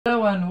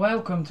Hello and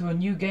welcome to a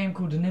new game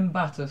called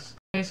Nimbatus.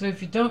 Okay, so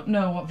if you don't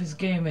know what this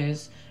game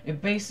is, it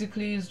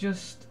basically is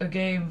just a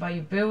game where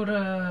you build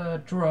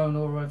a drone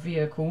or a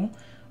vehicle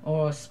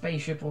or a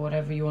spaceship or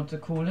whatever you want to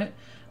call it,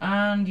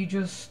 and you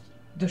just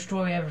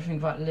destroy everything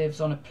that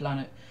lives on a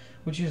planet,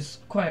 which is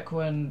quite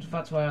cool, and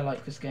that's why I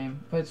like this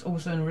game. But it's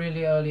also in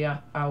really early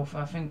alpha,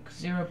 I think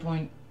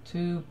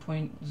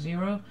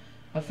 0.2.0,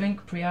 I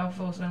think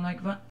pre-alpha or something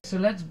like that. So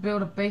let's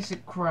build a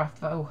basic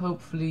craft that will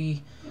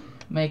hopefully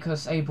make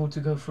us able to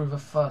go through the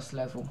first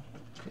level.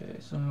 Okay,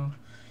 so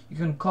you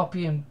can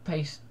copy and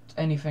paste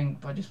anything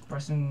by just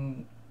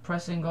pressing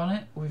on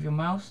it with your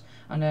mouse,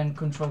 and then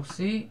Control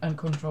C and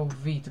Control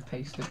V to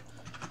paste it,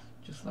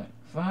 just like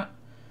that.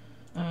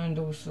 And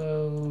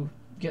also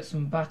get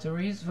some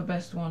batteries. The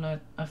best one I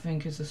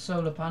think is a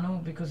solar panel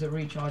because it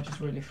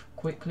recharges really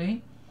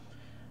quickly.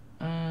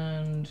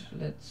 And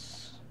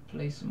let's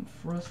place some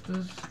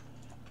thrusters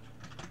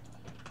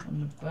on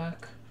the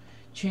back.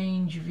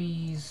 Change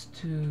these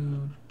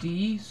to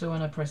D, so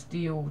when I press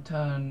D it will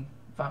turn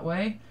that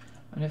way,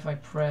 and if I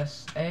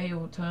press A it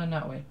will turn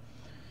that way.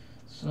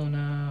 So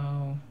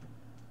now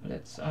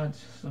let's add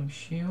some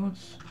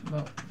shields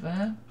about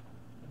there,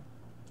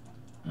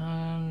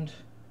 and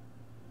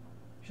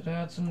should I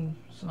add some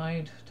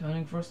side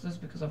turning thrusters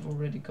because I've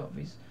already got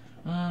these.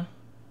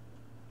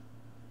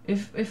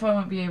 If I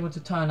won't be able to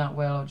turn that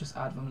well, I'll just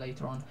add them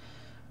later on.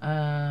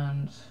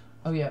 And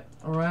oh yeah,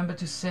 remember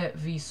to set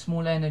the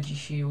small energy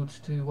shield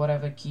to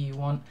whatever key you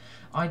want.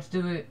 I'd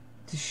do it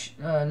to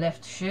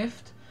left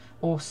shift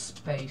or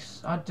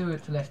space. I'd do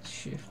it to left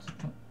shift.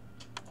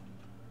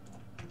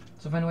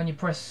 So then when you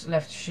press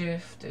left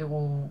shift, they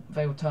will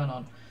turn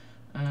on.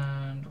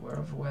 And where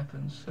are the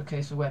weapons?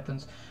 Okay, so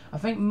weapons. I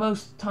think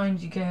most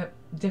times you get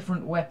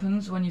different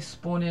weapons when you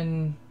spawn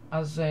in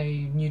as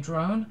a new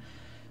drone.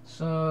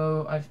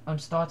 So I'm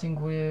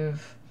starting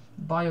with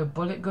bio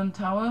bullet gun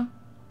tower,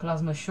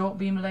 plasma short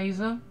beam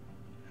laser,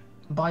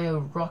 bio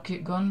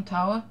rocket gun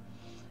tower,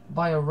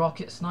 bio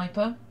rocket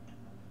sniper,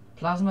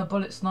 plasma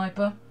bullet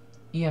sniper,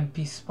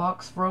 EMP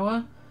sparks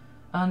thrower,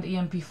 and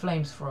EMP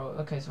flames thrower.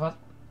 Okay, so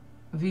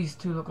these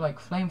two look like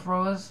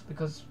flamethrowers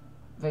because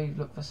they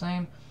look the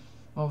same.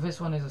 Well,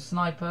 this one is a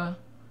sniper,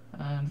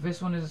 and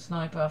this one is a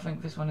sniper. I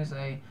think this one is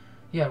a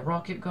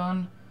rocket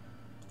gun.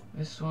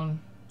 This one,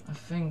 I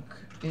think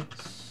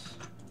it's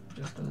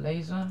just a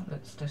laser.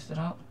 Let's test it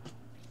out.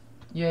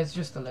 Yeah, it's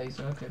just a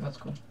laser. Okay, that's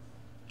cool.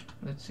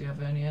 Let's see, are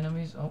there any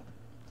enemies? Oh,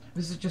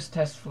 this is just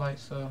test flight,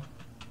 so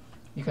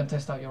you can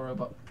test out your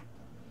robot.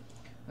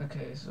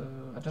 Okay, so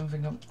I don't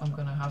think I'm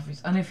gonna have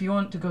these. And if you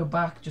want to go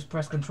back, just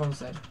press Control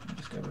Z. I'll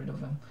just get rid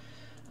of them.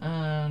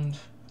 And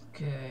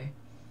okay,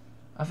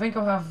 I think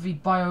I'll have the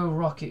bio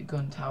rocket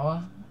gun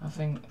tower. I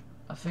think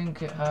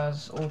it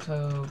has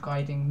auto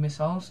guiding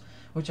missiles,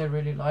 which I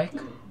really like.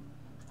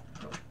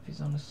 Put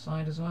these on the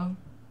side as well.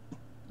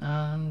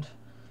 And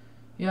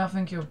yeah, I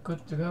think you're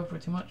good to go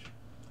pretty much.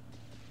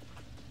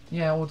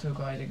 Yeah, auto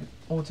guided.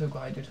 Oh,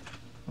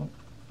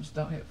 just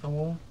don't hit the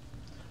wall.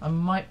 I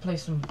might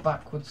place some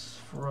backwards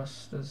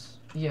thrusters.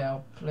 Yeah,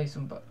 I'll place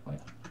them back.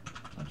 Wait,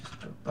 I'll just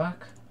go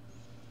back.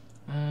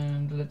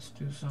 And let's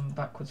do some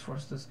backwards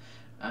thrusters.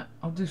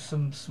 I'll do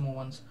some small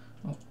ones.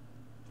 Oh.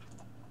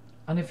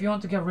 And if you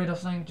want to get rid of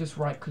something, just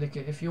right click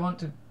it. If you want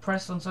to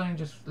press on something,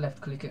 just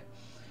left click it.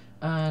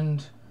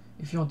 And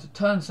if you want to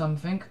turn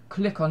something,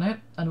 click on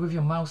it, and with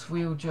your mouse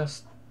wheel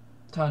just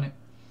turn it,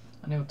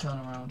 and it will turn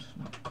around.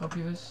 Now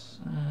copy this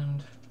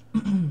and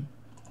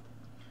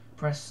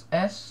press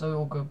S, so it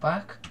will go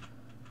back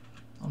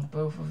on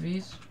both of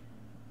these.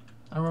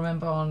 And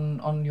remember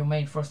on your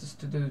main thrusters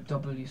to do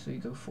W, so you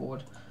go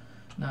forward.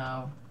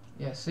 Now,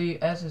 yeah, see,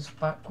 S is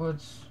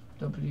backwards,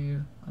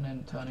 W, and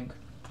then turning.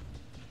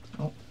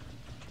 Oh,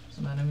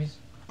 some enemies.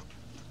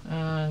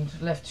 And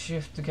left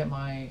shift to get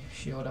my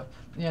shield up.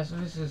 Yeah, so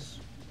this is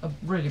a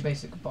really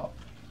basic bot.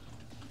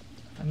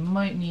 I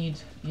might need,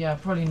 yeah,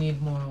 probably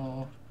need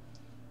more,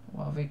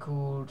 what are they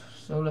called,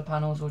 solar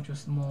panels, or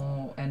just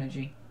more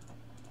energy.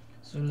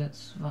 So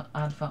let's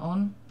add that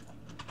on.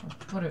 I'll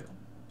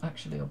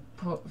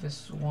put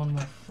this one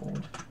more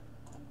forward.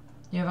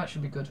 Yeah, that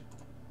should be good.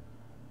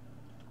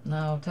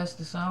 Now test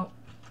this out.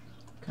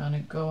 Can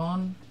it go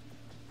on?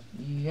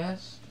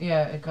 Yes.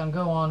 Yeah, it can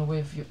go on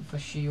with the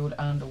shield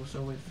and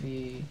also with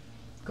the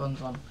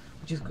guns on,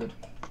 which is good.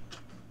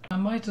 I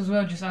might as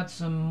well just add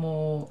some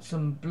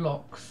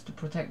blocks to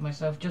protect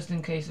myself, just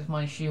in case if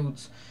my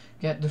shields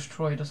get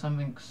destroyed or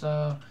something.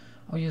 So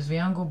I'll use the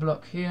angle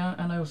block here,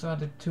 and I also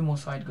added 2 more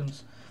side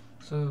guns.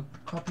 So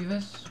copy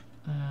this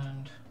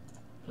and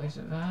place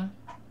it there.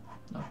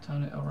 Now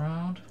turn it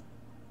around.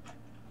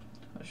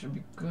 That should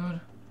be good.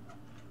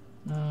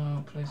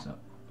 Now place it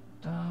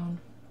down.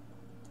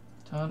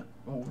 Turn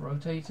or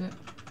rotate it,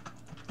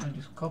 and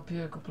just copy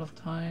it a couple of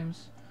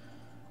times.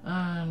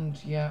 And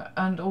yeah,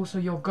 and also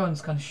your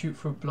guns can shoot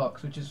through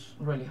blocks, which is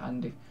really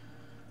handy.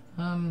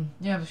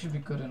 Yeah, this should be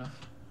good enough.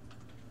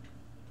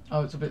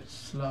 Oh, it's a bit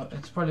slow.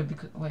 It's probably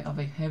because, wait, are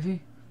they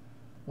heavy?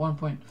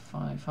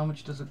 1.5. How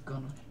much does a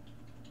gun?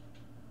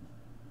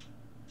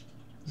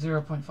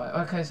 0.5.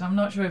 Okay, so I'm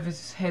not sure if this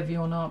is heavy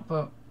or not,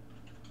 but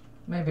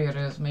maybe it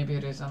is,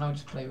 and I'll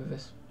just play with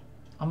this.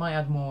 I might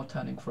add more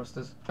turning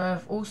thrusters.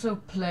 I've also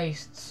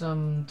placed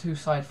some 2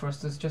 side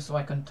thrusters just so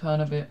I can turn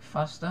a bit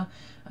faster,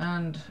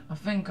 and I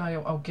think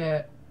I'll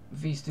get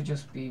these to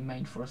just be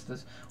main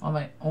thrusters,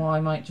 or I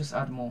might just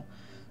add more.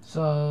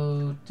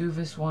 So do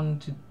this one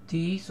to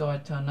D, so I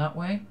turn that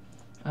way,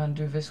 and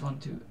do this one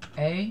to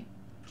A,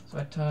 so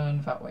I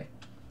turn that way.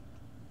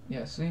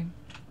 Yeah, see?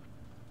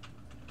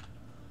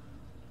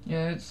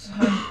 Yeah, it's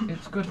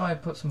good if I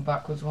put some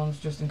backwards ones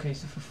just in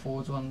case if the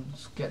forwards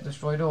ones get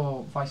destroyed,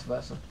 or vice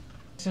versa.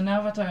 So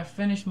now that I have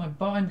finished my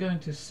bot, I'm going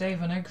to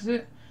save and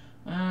exit,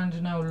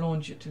 and now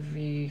launch it to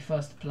the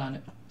first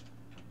planet.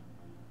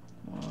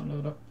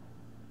 Load up.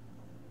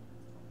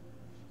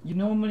 You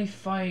normally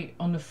fight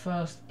on the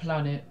first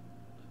planet,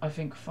 I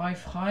think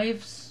 5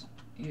 hives.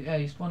 Yeah,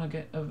 you spawn to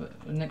get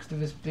next to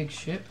this big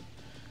ship.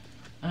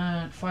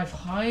 And 5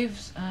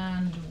 hives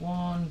and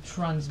 1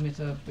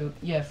 transmitter built.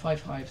 Yeah,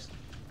 5 hives.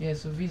 Yeah,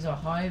 so these are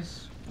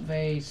hives.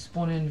 They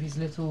spawn in these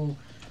little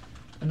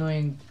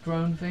annoying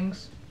drone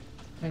things.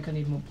 I think I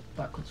need more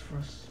backwards for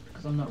us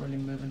because I'm not really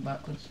moving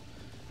backwards.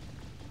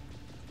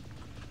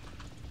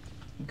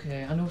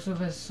 Okay, and also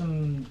there's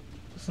some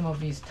of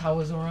these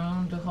towers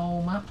around the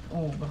whole map,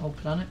 or the whole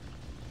planet.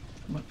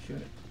 I might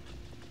shoot it.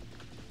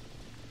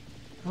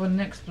 For the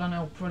next planet,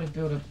 I'll probably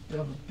build a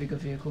bit of a bigger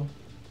vehicle.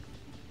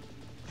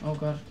 Oh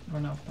god,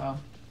 run out of power.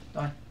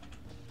 Die.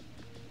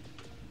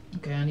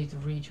 Okay, I need to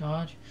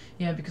recharge.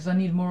 Yeah, because I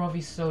need more of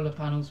these solar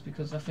panels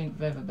because I think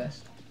they're the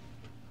best.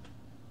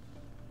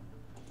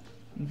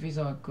 And these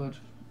are good.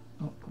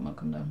 Oh, come on,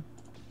 come down.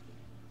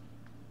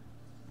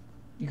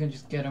 You can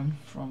just get them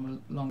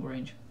from long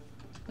range.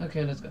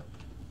 Okay, let's go.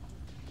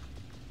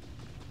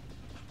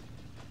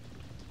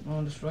 I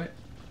want to destroy it.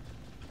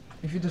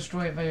 If you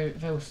destroy it,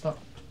 they will stop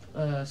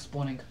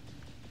spawning.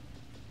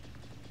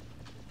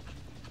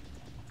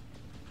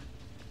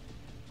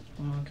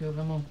 I want to kill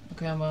them all.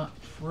 Okay, I'm at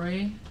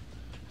 3.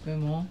 2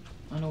 more.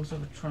 And also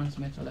the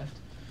transmitter left.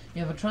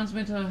 Yeah, the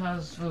transmitter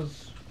has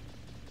those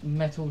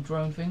metal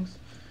drone things.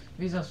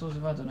 These are sort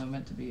of, I don't know,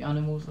 meant to be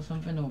animals or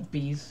something, or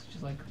bees,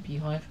 just like a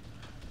beehive.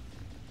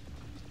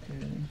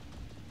 Okay.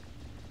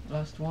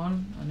 Last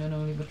one, and then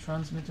only the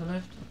transmitter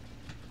left.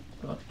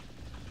 God.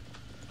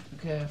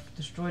 Okay, I've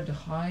destroyed the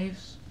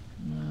hives.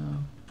 No.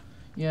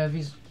 Yeah,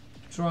 these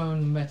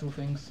drone metal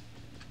things.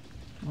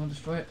 I'll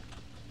destroy it.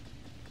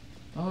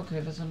 Oh, okay,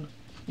 there's an...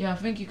 Yeah, I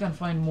think you can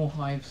find more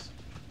hives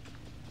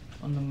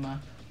on the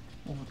map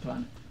of the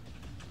planet.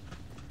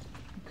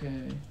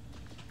 Okay.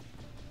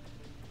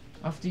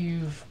 After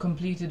you've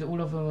completed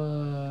all of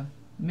the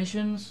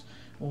missions,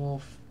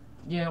 or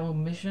you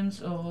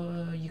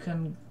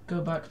can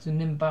go back to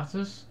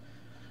Nimbatus,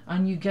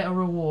 and you get a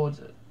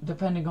reward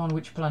depending on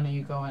which planet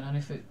you go in, and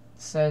if it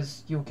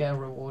says you'll get a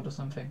reward or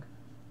something.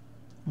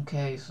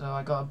 Okay, so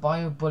I got a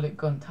bio bullet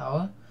gun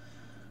tower,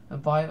 a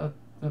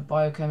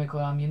biochemical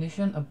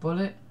ammunition, a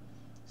bullet,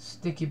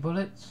 sticky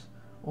bullets,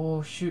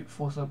 or shoot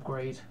force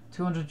upgrade.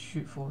 200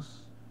 shoot force.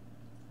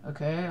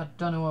 Okay, I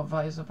don't know what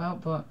that is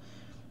about, but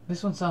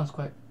this one sounds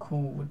quite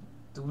cool.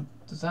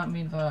 Does that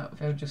mean that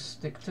they'll just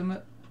stick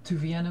to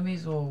the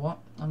enemies or what?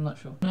 I'm not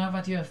sure. Now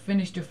that you have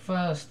finished your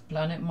first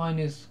planet, mine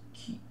is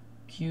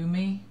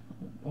QUMY,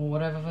 or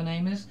whatever the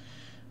name is,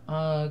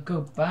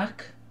 go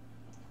back,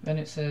 then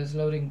it says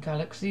loading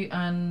galaxy,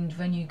 and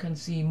then you can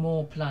see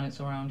more planets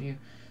around you.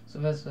 So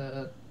there's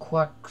a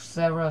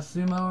Quaxera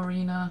Sumo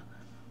Arena,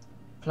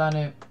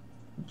 planet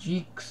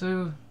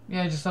Jiksu,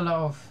 yeah, just a lot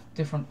of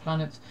different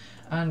planets,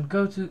 and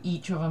go to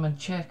each of them and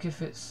check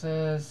if it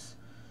says,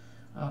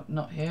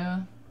 not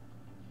here,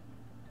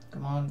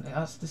 come on, it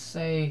has to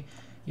say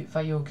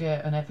that you'll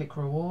get an epic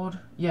reward.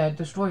 Yeah,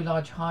 destroy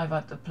large hive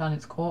at the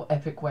planet's core,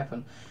 epic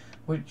weapon,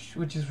 which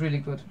is really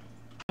good.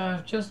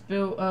 I've just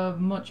built a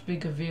much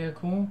bigger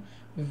vehicle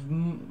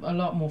with a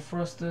lot more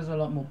thrusters, a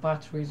lot more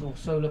batteries or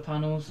solar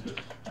panels,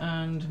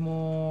 and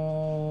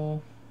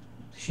more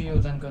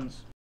shields and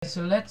guns.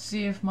 So let's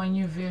see if my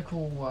new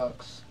vehicle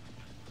works.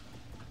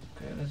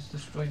 Okay, let's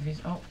destroy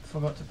these. Oh,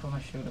 forgot to put my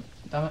shield up.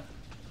 Damn it.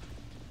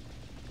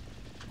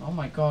 Oh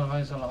my god,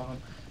 there's a lot of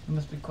them. There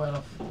must be quite a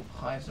lot of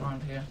hives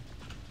around here.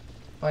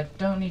 But I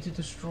don't need to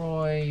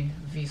destroy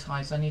these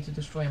hives, I need to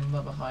destroy a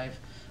mother hive.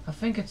 I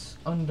think it's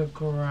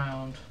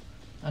underground.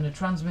 And the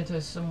transmitter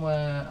is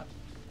somewhere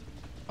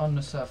on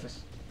the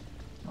surface.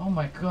 Oh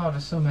my god,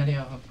 there's so many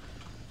of them.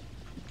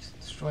 Just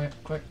destroy it,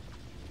 quick.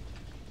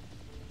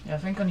 Yeah, I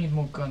think I need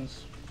more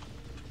guns.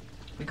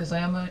 Because I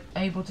am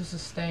able to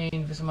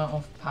sustain this amount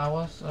of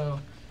power, so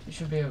it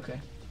should be okay.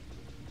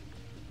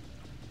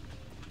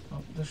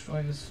 I'll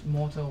destroy this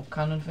mortar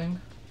cannon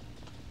thing.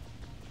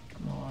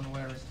 Come on,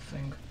 where is the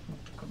thing?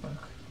 Go back.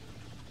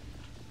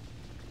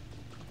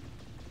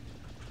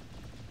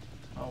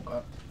 Oh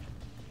god.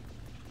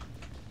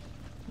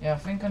 Yeah, I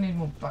think I need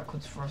more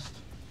backwards thrust.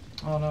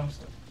 Oh no, I'm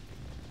stuck.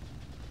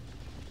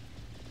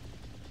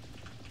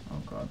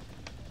 Oh god.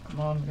 Come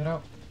on, get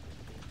out.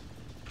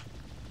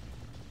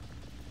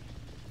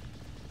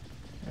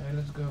 Okay,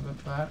 let's go a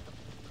bit back.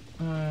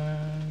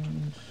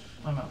 And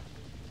I'm out.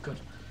 Good.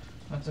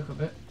 That took a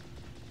bit.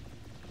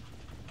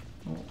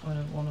 Oh, I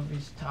have one of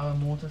these tower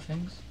mortar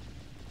things.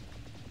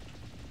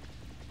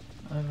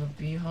 I have a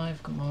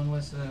beehive. Come on,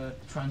 where's the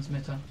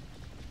transmitter?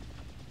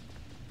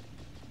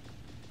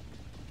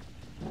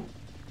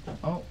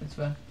 Oh, it's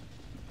there.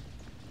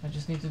 I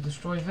just need to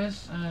destroy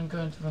this and go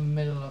into the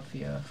middle of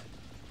the earth.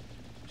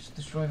 Just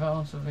destroy that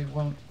one so they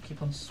won't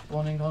keep on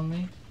spawning on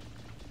me.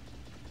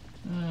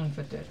 And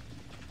they're dead.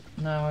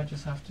 Now I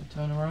just have to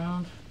turn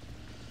around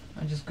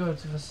and just go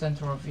to the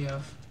center of the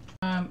earth.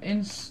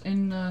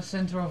 In the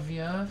center of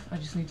the earth, I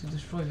just need to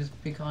destroy this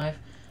big hive,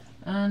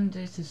 and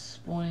it is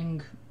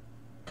spawning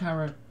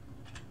carrot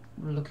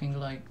looking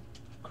like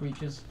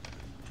creatures.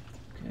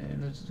 Okay,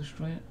 let's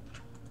destroy it.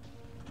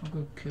 I'll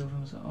go kill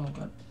them. So, oh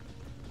god.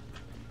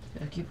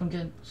 Yeah, I keep on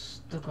getting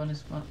stuck on this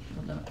spot.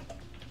 God damn it.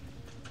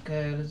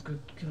 Okay, let's go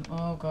kill.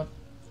 Oh god,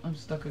 I'm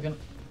stuck again.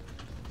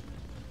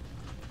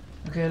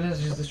 Okay, let's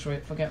just destroy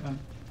it. Forget them.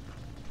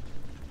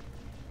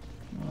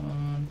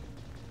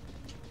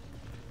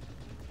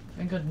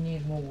 I think I'd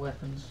need more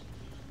weapons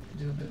to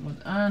do a bit more.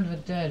 And they're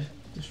dead.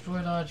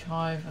 Destroy large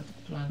hive at the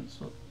plants.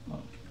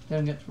 Well, they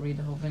don't get to read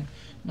the whole thing.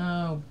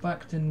 Now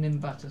back to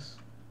Nimbatus.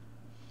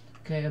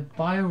 Okay, a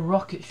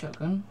bio-rocket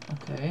shotgun.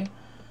 Okay.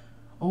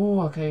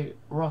 Oh, okay,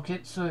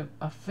 rocket. So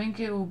I think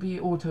it will be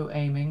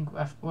auto-aiming.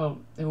 Well,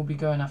 it will be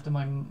going after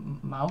my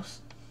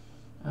mouse.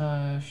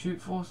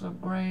 Shoot force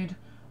upgrade.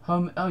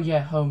 Home. Oh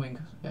yeah, homing.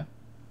 Yeah.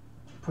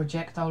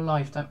 Projectile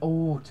lifetime.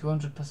 Oh,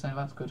 200%.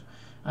 That's good.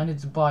 And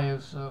it's bio,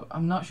 so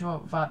I'm not sure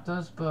what that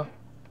does, but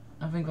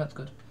I think that's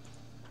good.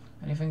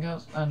 Anything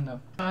else? No.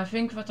 I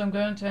think that I'm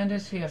going to end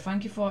this here.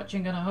 Thank you for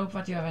watching, and I hope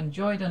that you have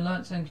enjoyed and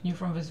learned something new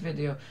from this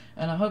video.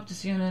 And I hope to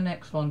see you in the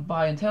next one.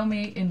 Bye, and tell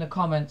me in the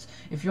comments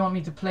if you want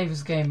me to play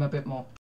this game a bit more.